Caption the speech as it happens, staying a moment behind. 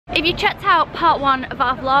If you checked out part 1 of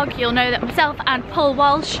our vlog, you'll know that myself and Paul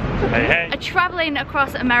Walsh are travelling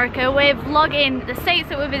across America. We're vlogging the states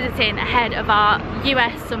that we're visiting ahead of our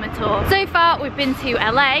US summer tour. So far we've been to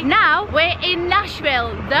LA. Now we're in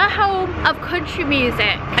Nashville, the home of country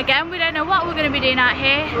music. Again, we don't know what we're going to be doing out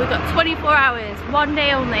here. We've got 24 hours, one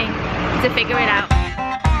day only, to figure it out.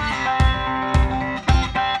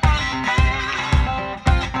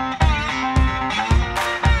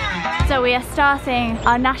 So we are starting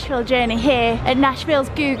our Nashville journey here at Nashville's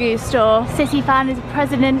Goo Goo store. City Fan is the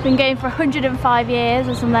president, been going for 105 years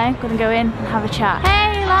or something. Gonna go in and have a chat.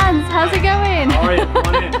 Hey Lance, how's it going? How are you?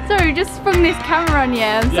 Come on in. Sorry, we just sprung this camera on you,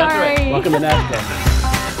 I'm sorry. Right. Welcome to Nashville.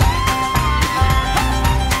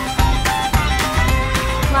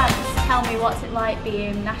 Lance, tell me what's it like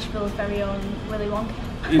being Nashville's very own Willy Wonka?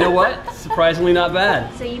 You know what? Surprisingly not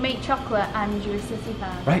bad. So you make chocolate and you're a City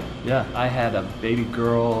Fan? Right, yeah. I had a baby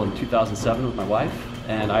girl in 2007 with my wife,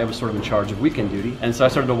 and I was sort of in charge of weekend duty. And so I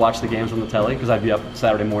started to watch the games on the telly, because I'd be up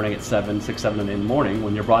Saturday morning at 6, 7 in the morning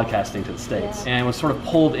when you're broadcasting to the States. Yeah. And was sort of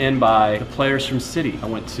pulled in by the players from City. I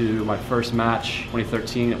went to my first match,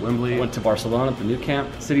 2013 at Wembley. I went to Barcelona at the new camp.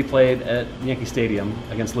 City played at Yankee Stadium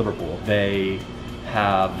against Liverpool. They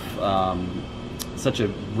have such a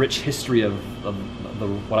rich history of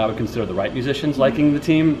what I would consider the right musicians liking the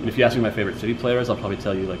team. And if you ask me my favorite City players, I'll probably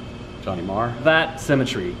tell you like Johnny Marr. That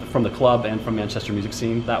symmetry from the club and from Manchester music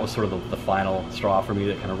scene, that was sort of the final straw for me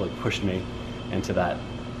that kind of really pushed me into that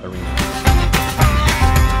arena.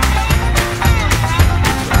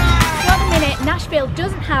 So at the minute, Nashville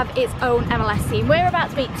doesn't have its own MLS team. We're about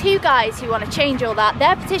to meet two guys who want to change all that.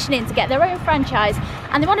 They're petitioning to get their own franchise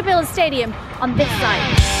and they want to build a stadium on this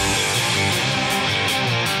site.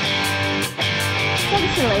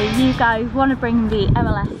 Essentially, you guys want to bring the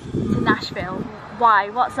MLS to Nashville. Why?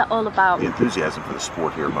 What's that all about? The enthusiasm for the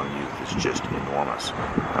sport here among youth is just enormous.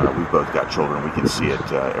 We've both got children. We can see it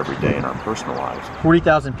every day in our personal lives.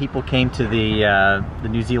 40,000 people came to the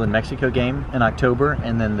New Zealand-Mexico game in October,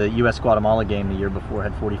 and then the US-Guatemala game the year before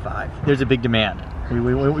had 45. There's a big demand.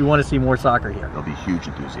 We want to see more soccer here. There'll be huge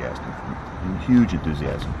enthusiasm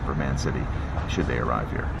for Man City should they arrive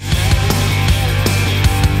here.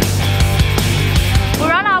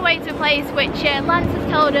 We're on our way to a place which Lance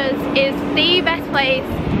has told us is the best place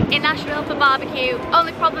in Nashville for barbecue.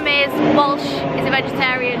 Only problem is Walsh is a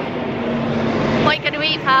vegetarian. What are you going to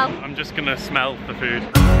eat, pal? I'm just going to smell the food.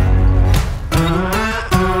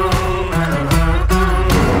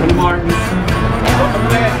 Welcome to Martin's. Welcome to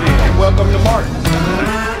Nashville and welcome to Martin's.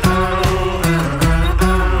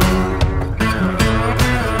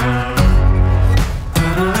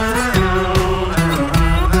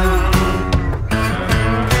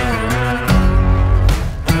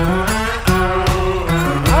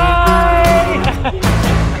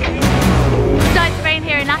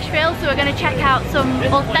 Check out some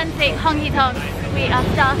authentic honky tonks. We are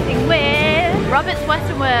starting with Robert's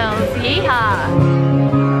Western Worlds. Yeehaw!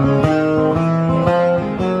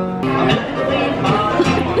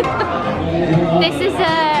 This is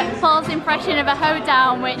Paul's impression of a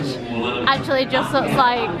hoedown, which actually just looks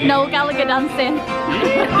like Noel Gallagher dancing.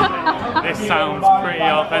 This sounds pretty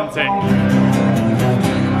authentic.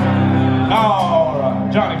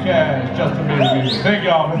 Alright, Johnny Cash, Justin Bieber. Thank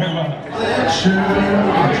y'all very much.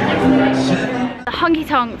 The honky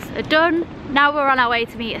tonks are done. Now we're on our way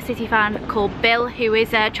to meet a City fan called Bill, who is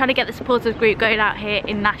trying to get the supporters group going out here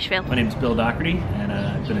in Nashville. My name is Bill Doherty, and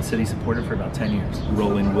I've been a City supporter for about 10 years.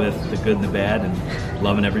 Rolling with the good and the bad and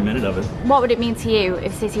loving every minute of it. What would it mean to you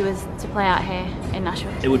if City was to play out here in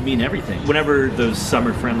Nashville? It would mean everything. Whenever those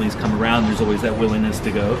summer friendlies come around, there's always that willingness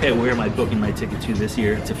to go, okay, where am I booking my ticket to this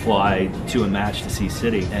year to fly to a match to see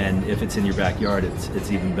City? And if it's in your backyard,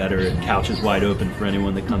 it's even better. And couch is wide open for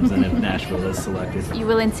anyone that comes in if Nashville is selected. You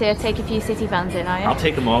willing to take a few City fans in, are you? I'll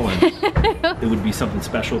take them all in. It would be something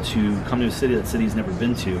special to come to a city that City's never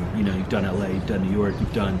been to. You know, you've done LA, you've done New York,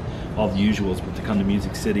 you've done all the usuals, but to come to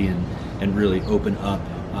Music City and really open up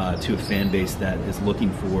to a fan base that is looking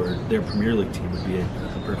for their Premier League team would be a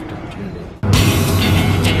perfect opportunity.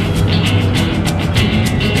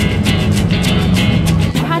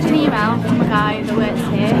 I had an email from a guy that works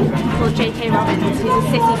here called J.K. Robbins, who's a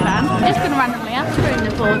City fan. I'm just going to randomly ask for him,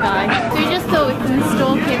 the poor guy. So we just thought we can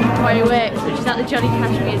stalk him where he works, which is at the Johnny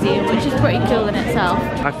Cash Museum, which is pretty cool in itself.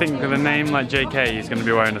 I think with a name like JK, he's going to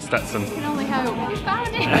be wearing a Stetson. I can only hope. We found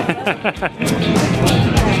it!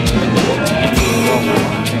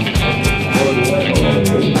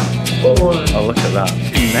 Oh, look at that.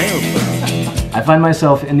 He nailed it. I find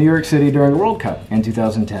myself in New York City during the World Cup in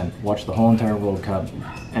 2010. Watched the whole entire World Cup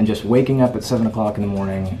and just waking up at 7 o'clock in the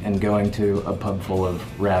morning and going to a pub full of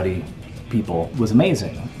rowdy people was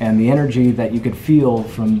amazing. And the energy that you could feel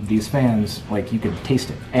from these fans, like you could taste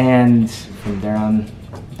it. And from there on,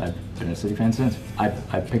 I've been a City fan since. I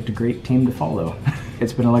picked a great team to follow.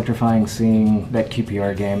 It's been electrifying seeing that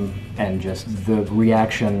QPR game and just the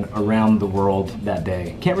reaction around the world that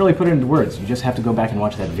day. Can't really put it into words. You just have to go back and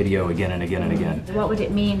watch that video again and again and again. What would it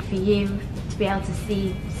mean for you to be able to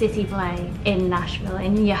see City play in Nashville,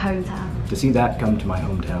 in your hometown? To see that come to my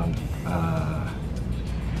hometown,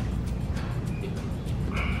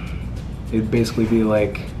 it'd basically be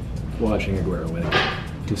like watching Aguero win.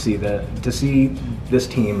 To see this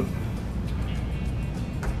team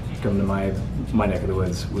come to my neck of the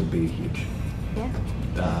woods would be huge. Yeah.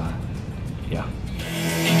 Yeah.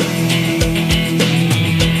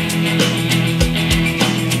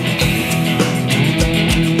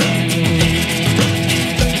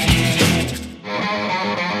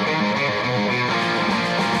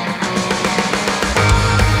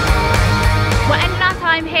 We're ending our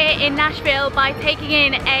time here in Nashville by taking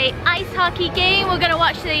in a ice hockey game. We're going to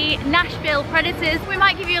watch the Nashville Predators. We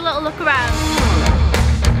might give you a little look around.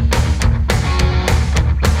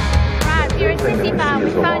 You're a City fan, we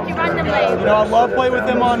found you randomly. You know, I love playing with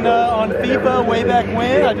them on FIFA way back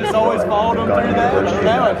when. I just always followed them through that. I don't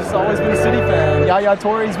know, I've just always been a City fan. Yaya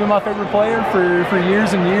Touré's been my favorite player for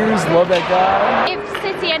years and years. Love that guy. If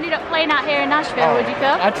City ended up playing out here in Nashville, would you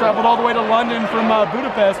go? I traveled all the way to London from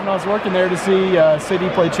Budapest when I was working there to see City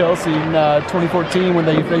play Chelsea in 2014 when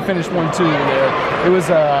they finished 1-2 there. It was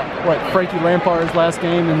Frankie Lampard's last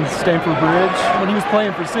game in Stamford Bridge when he was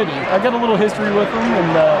playing for City. I got a little history with him,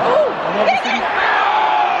 and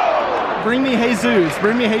bring me Jesus.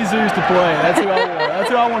 Bring me Jesus to play. That's who I want. That's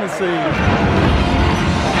who I want to see.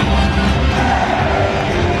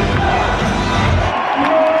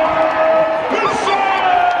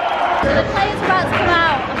 So the players are about to come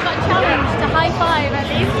out. I've got a challenge to high five at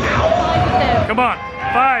least 5 of them. Come on,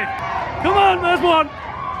 5. Come on, there's 1.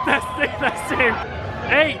 That's 6, that's 2.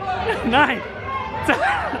 8, 9, 10,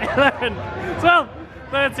 11, 12,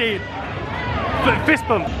 13. Fist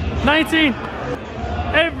bump. 19.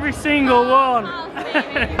 Every single one. My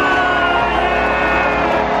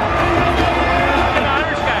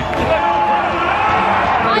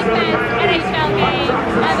first NHL game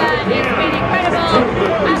ever. It's been incredible.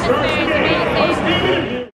 Atmosphere is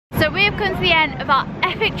amazing. So we have come to the end of our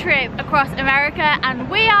epic trip across America, and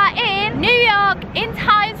we are in New York in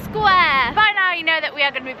Times Square. By now you know that we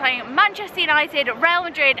are going to be playing Manchester United, Real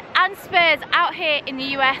Madrid and Spurs out here in the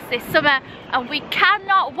US this summer, and we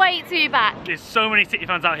cannot wait to be back. There's so many City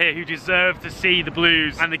fans out here who deserve to see the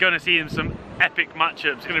Blues, and they're going to see them some epic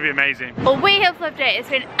matchups. It's going to be amazing. Well, we have loved it. It's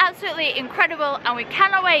been absolutely incredible, and we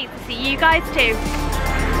cannot wait to see you guys too.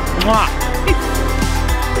 Mwah.